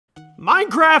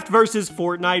Minecraft versus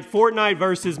Fortnite, Fortnite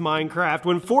versus Minecraft.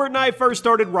 When Fortnite first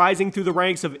started rising through the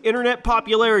ranks of internet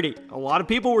popularity, a lot of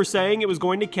people were saying it was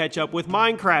going to catch up with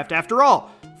Minecraft. After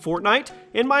all, Fortnite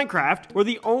and Minecraft were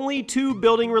the only two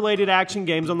building-related action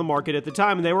games on the market at the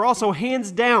time, and they were also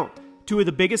hands down two of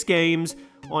the biggest games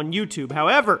on YouTube.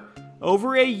 However,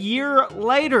 over a year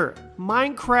later,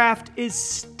 Minecraft is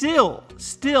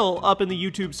still up in the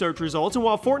YouTube search results, and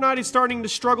while Fortnite is starting to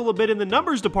struggle a bit in the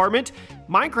numbers department,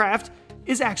 Minecraft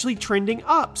is actually trending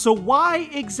up. So why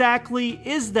exactly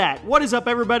is that? What is up,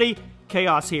 everybody?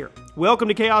 Chaos here. Welcome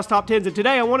to Chaos Top 10s, and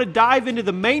today I want to dive into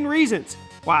the main reasons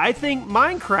why I think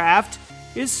Minecraft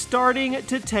is starting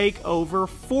to take over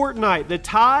Fortnite. The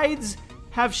tides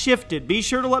have shifted. Be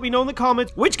sure to let me know in the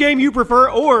comments which game you prefer,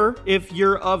 or if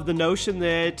you're of the notion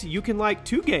that you can like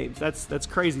two games. That's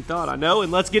crazy thought, I know,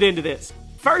 and let's get into this.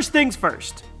 First things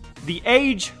first, the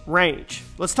age range.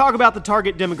 Let's talk about the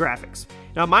target demographics.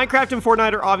 Now, Minecraft and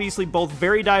Fortnite are obviously both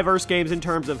very diverse games in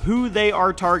terms of who they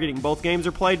are targeting. Both games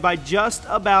are played by just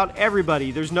about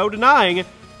everybody. There's no denying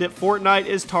that Fortnite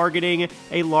is targeting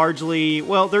a largely,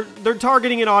 well, they're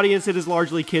targeting an audience that is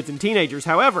largely kids and teenagers.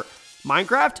 However,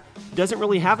 Minecraft doesn't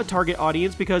really have a target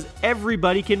audience because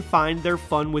everybody can find their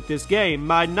fun with this game.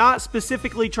 By not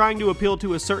specifically trying to appeal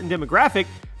to a certain demographic,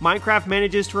 Minecraft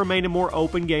manages to remain a more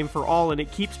open game for all, and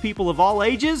it keeps people of all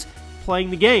ages playing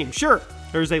the game. Sure,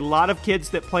 there's a lot of kids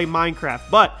that play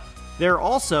Minecraft, but there are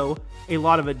also a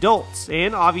lot of adults,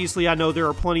 and obviously I know there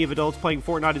are plenty of adults playing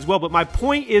Fortnite as well, but my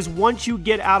point is once you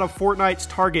get out of Fortnite's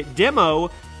target demo,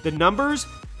 the numbers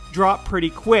drop pretty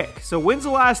quick. So when's the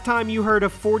last time you heard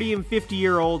of 40 and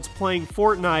 50-year-olds playing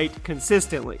Fortnite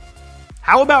consistently?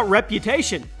 How about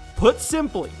reputation? Put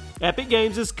simply, Epic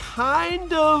Games is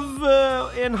kind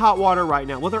of in hot water right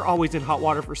now. Well, they're always in hot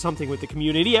water for something with the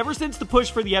community. Ever since the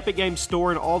push for the Epic Games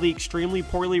Store and all the extremely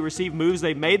poorly received moves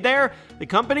they've made there, the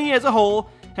company as a whole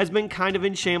has been kind of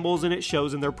in shambles, and it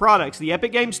shows in their products. The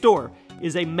Epic Games Store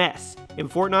is a mess,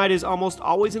 and Fortnite is almost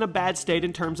always in a bad state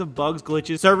in terms of bugs,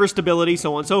 glitches, server stability,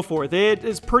 so on and so forth. It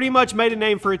has pretty much made a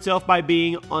name for itself by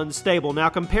being unstable. Now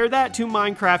compare that to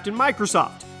Minecraft and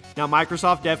Microsoft. Now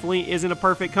Microsoft definitely isn't a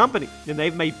perfect company, and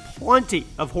they've made plenty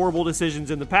of horrible decisions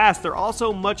in the past. They're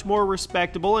also much more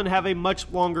respectable and have a much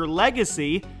longer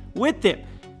legacy with them.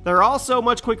 They're also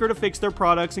much quicker to fix their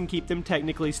products and keep them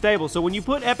technically stable. So when you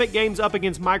put Epic Games up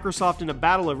against Microsoft in a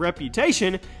battle of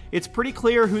reputation, it's pretty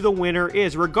clear who the winner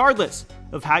is, regardless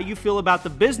of how you feel about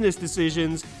the business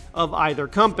decisions of either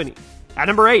company. At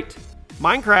number 8,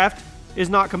 Minecraft is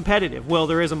not competitive. Well,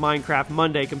 there is a Minecraft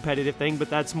Monday competitive thing,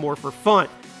 but that's more for fun.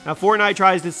 Now, Fortnite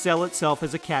tries to sell itself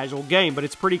as a casual game, but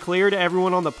it's pretty clear to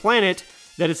everyone on the planet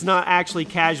that it's not actually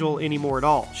casual anymore at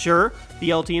all. Sure, the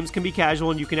LTMs can be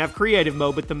casual and you can have creative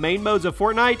mode, but the main modes of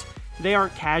Fortnite, they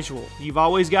aren't casual. You've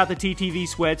always got the TTV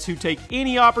sweats who take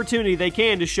any opportunity they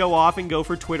can to show off and go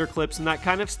for Twitter clips, and that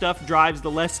kind of stuff drives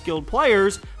the less skilled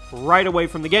players right away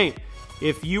from the game.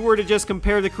 If you were to just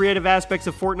compare the creative aspects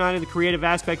of Fortnite and the creative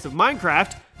aspects of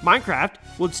Minecraft, Minecraft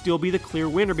would still be the clear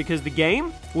winner because the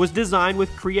game was designed with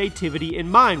creativity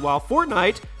in mind, while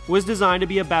Fortnite was designed to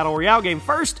be a battle royale game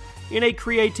first in a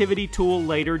creativity tool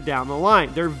later down the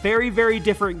line. They're very, very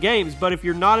different games, but if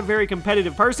you're not a very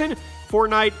competitive person,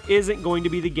 Fortnite isn't going to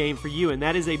be the game for you, and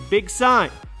that is a big sign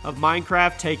of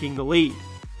Minecraft taking the lead.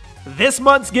 This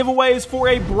month's giveaway is for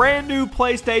a brand new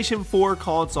PlayStation 4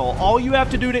 console. All you have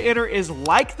to do to enter is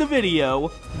like the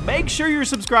video, make sure you're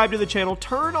subscribed to the channel,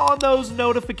 turn on those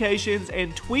notifications,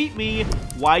 and tweet me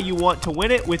why you want to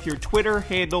win it with your Twitter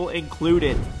handle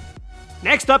included.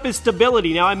 Next up is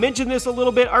stability. Now, I mentioned this a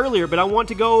little bit earlier, but I want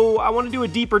to do a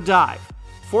deeper dive.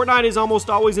 Fortnite is almost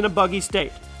always in a buggy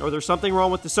state, or there's something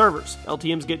wrong with the servers.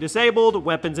 LTMs get disabled,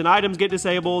 weapons and items get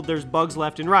disabled, there's bugs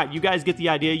left and right. You guys get the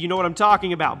idea, you know what I'm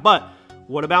talking about. But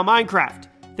what about Minecraft?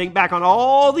 Think back on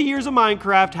all the years of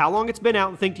Minecraft, how long it's been out,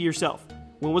 and think to yourself,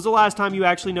 when was the last time you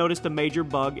actually noticed a major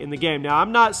bug in the game? Now,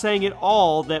 I'm not saying at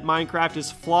all that Minecraft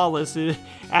is flawless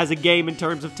as a game in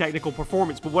terms of technical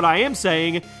performance, but what I am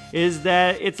saying is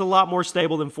that it's a lot more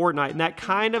stable than Fortnite, and that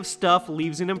kind of stuff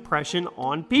leaves an impression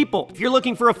on people. If you're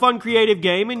looking for a fun, creative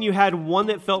game and you had one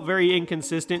that felt very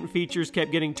inconsistent and features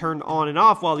kept getting turned on and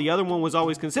off while the other one was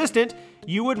always consistent,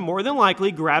 you would more than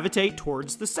likely gravitate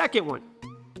towards the second one.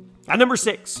 At number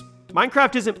 6,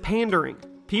 Minecraft isn't pandering.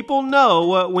 People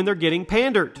know when they're getting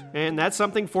pandered, and that's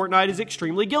something Fortnite is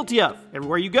extremely guilty of.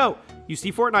 Everywhere you go, you see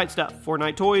Fortnite stuff.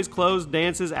 Fortnite toys, clothes,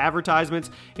 dances, advertisements,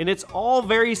 and it's all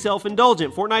very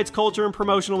self-indulgent. Fortnite's culture and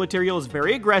promotional material is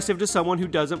very aggressive to someone who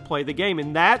doesn't play the game,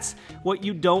 and that's what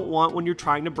you don't want when you're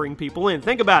trying to bring people in.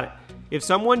 Think about it. If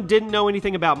someone didn't know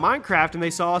anything about Minecraft and they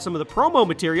saw some of the promo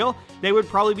material, they would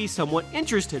probably be somewhat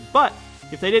interested. But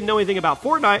if they didn't know anything about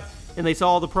Fortnite and they saw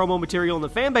all the promo material and the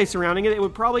fan base surrounding it, they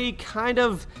would probably kind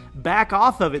of back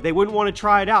off of it. They wouldn't want to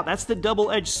try it out. That's the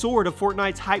double-edged sword of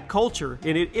Fortnite's hype culture,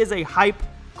 and it is a hype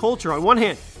culture. On one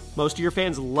hand, most of your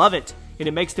fans love it, and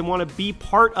it makes them want to be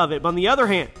part of it. But on the other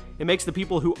hand, it makes the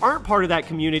people who aren't part of that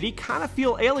community kind of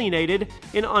feel alienated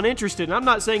and uninterested. And I'm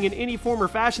not saying in any form or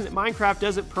fashion that Minecraft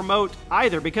doesn't promote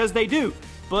either, because they do.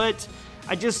 But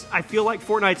I feel like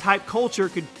Fortnite's hype culture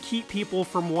could keep people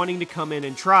from wanting to come in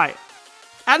and try it.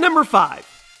 At number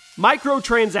 5,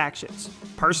 microtransactions.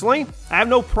 Personally, I have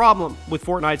no problem with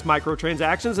Fortnite's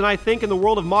microtransactions, and I think in the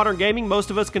world of modern gaming,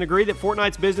 most of us can agree that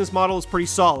Fortnite's business model is pretty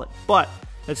solid. But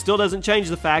that still doesn't change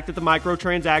the fact that the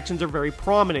microtransactions are very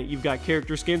prominent. You've got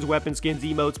character skins, weapon skins,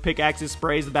 emotes, pickaxes,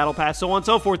 sprays, the battle pass, so on and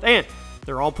so forth, and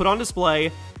they're all put on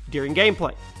display during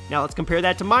gameplay. Now let's compare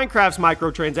that to Minecraft's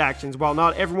microtransactions. While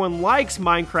not everyone likes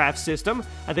Minecraft's system,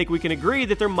 I think we can agree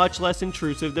that they're much less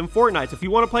intrusive than Fortnite's. If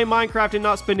you want to play Minecraft and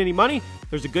not spend any money,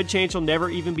 there's a good chance you'll never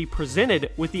even be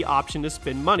presented with the option to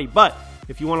spend money. But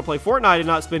if you want to play Fortnite and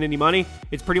not spend any money,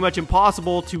 it's pretty much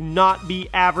impossible to not be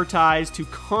advertised to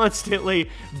constantly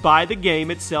buy the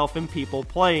game itself and people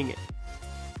playing it.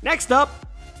 Next up,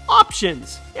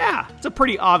 options. Yeah, it's a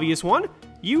pretty obvious one.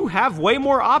 You have way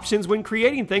more options when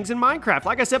creating things in Minecraft.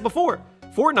 Like I said before,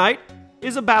 Fortnite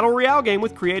is a battle royale game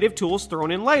with creative tools thrown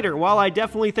in later. While I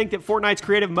definitely think that Fortnite's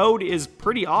creative mode is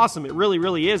pretty awesome, it really,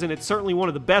 really is, and it's certainly one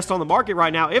of the best on the market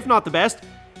right now, if not the best,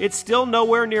 it's still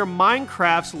nowhere near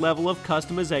Minecraft's level of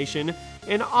customization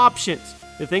and options.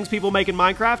 The things people make in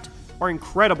Minecraft are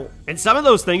incredible. And some of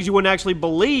those things you wouldn't actually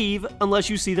believe unless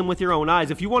you see them with your own eyes.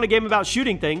 If you want a game about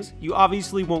shooting things, you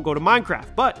obviously won't go to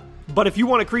Minecraft. But if you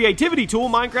want a creativity tool,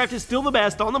 Minecraft is still the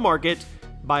best on the market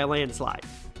by a landslide.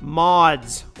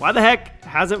 Mods. Why the heck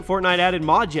hasn't Fortnite added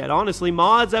mods yet? Honestly,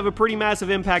 mods have a pretty massive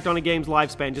impact on a game's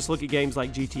lifespan. Just look at games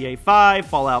like GTA 5,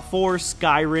 Fallout 4,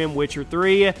 Skyrim, Witcher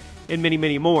 3, and many,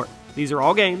 many more. These are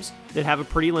all games that have a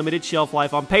pretty limited shelf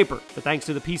life on paper, but thanks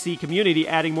to the PC community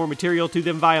adding more material to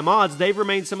them via mods, they've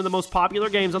remained some of the most popular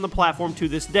games on the platform to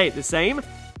this day. The same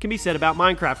can be said about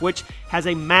Minecraft, which has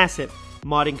a massive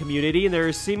modding community, and there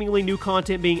is seemingly new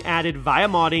content being added via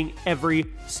modding every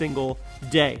single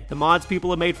day. The mods people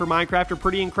have made for Minecraft are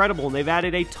pretty incredible, and they've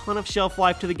added a ton of shelf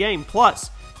life to the game. Plus,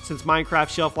 since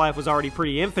Minecraft's shelf life was already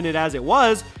pretty infinite as it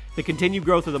was, the continued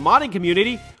growth of the modding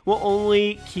community will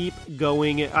only keep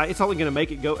going. It's only going to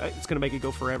make it go. It's going to make it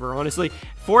go forever, honestly.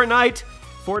 Fortnite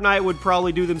would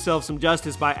probably do themselves some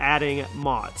justice by adding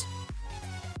mods.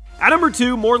 At number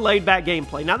 2, more laid-back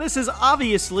gameplay. Now, this is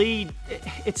obviously,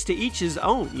 it's to each his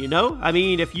own, you know? I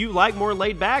mean, if you like more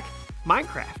laid-back,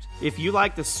 Minecraft. If you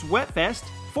like the sweatfest,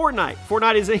 Fortnite.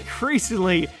 Fortnite is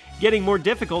increasingly getting more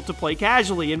difficult to play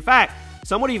casually. In fact,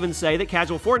 some would even say that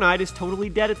casual Fortnite is totally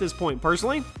dead at this point.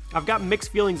 Personally, I've got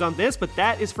mixed feelings on this, but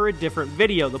that is for a different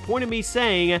video. The point of me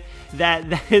saying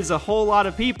that is a whole lot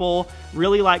of people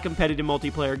really like competitive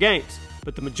multiplayer games,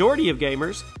 but the majority of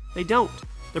gamers, they don't.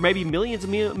 There may be millions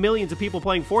and millions of people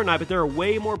playing Fortnite, but there are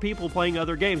way more people playing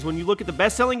other games. When you look at the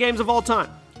best-selling games of all time,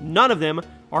 none of them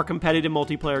are competitive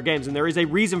multiplayer games, and there is a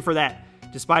reason for that.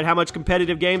 Despite how much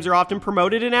competitive games are often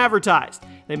promoted and advertised,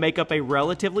 they make up a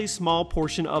relatively small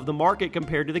portion of the market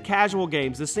compared to the casual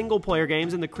games, the single-player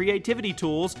games, and the creativity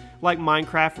tools like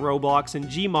Minecraft, Roblox, and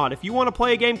Gmod. If you want to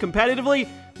play a game competitively,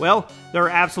 well, there are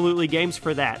absolutely games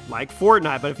for that, like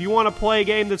Fortnite. But if you want to play a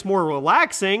game that's more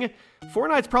relaxing,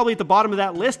 Fortnite's probably at the bottom of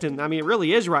that list, and I mean, it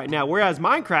really is right now, whereas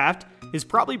Minecraft is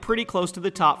probably pretty close to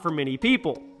the top for many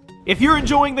people. If you're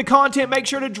enjoying the content, make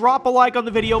sure to drop a like on the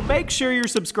video. Make sure you're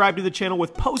subscribed to the channel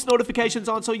with post notifications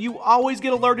on so you always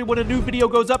get alerted when a new video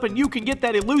goes up and you can get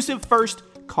that elusive first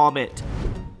comment.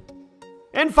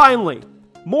 And finally,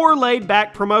 more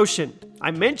laid-back promotion. I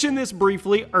mentioned this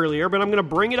briefly earlier, but I'm going to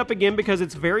bring it up again because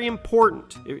it's very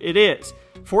important. It is.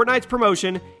 Fortnite's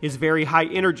promotion is very high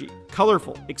energy,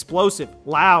 colorful, explosive,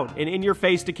 loud, and in your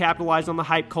face to capitalize on the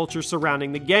hype culture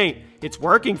surrounding the game. It's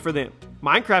working for them.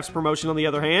 Minecraft's promotion, on the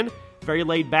other hand, very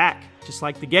laid back, just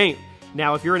like the game.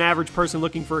 Now, if you're an average person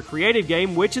looking for a creative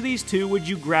game, which of these two would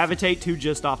you gravitate to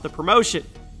just off the promotion?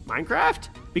 Minecraft?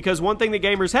 Because one thing that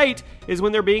gamers hate is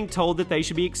when they're being told that they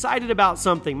should be excited about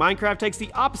something. Minecraft takes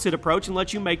the opposite approach and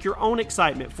lets you make your own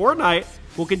excitement. Fortnite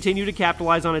will continue to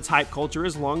capitalize on its hype culture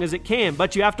as long as it can,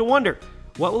 but you have to wonder,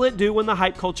 what will it do when the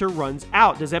hype culture runs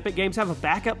out? Does Epic Games have a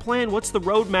backup plan? What's the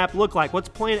roadmap look like? What's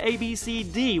plan A, B, C,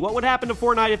 D? What would happen to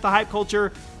Fortnite if the hype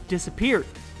culture disappeared?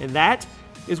 And that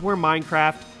is where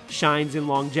Minecraft shines in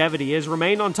longevity. It has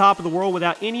remained on top of the world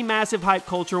without any massive hype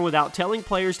culture and without telling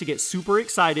players to get super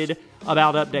excited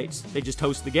about updates. They just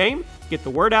host the game, get the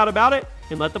word out about it,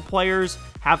 and let the players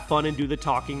have fun and do the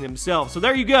talking themselves. So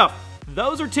there you go.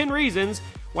 Those are 10 reasons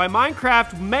why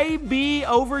Minecraft may be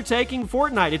overtaking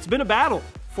Fortnite. It's been a battle.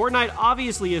 Fortnite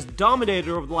obviously has dominated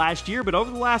over the last year, but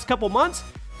over the last couple months,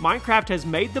 Minecraft has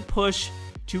made the push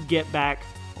to get back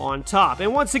on top.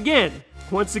 And once again,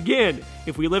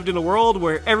 if we lived in a world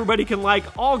where everybody can like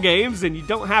all games and you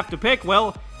don't have to pick,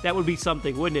 well, that would be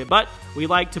something, wouldn't it? But we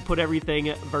like to put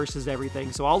everything versus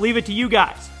everything. So I'll leave it to you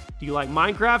guys. Do you like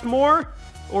Minecraft more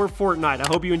or Fortnite? I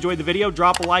hope you enjoyed the video.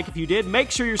 Drop a like if you did.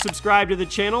 Make sure you're subscribed to the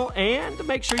channel and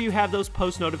make sure you have those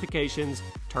post notifications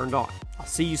turned on. I'll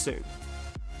see you soon.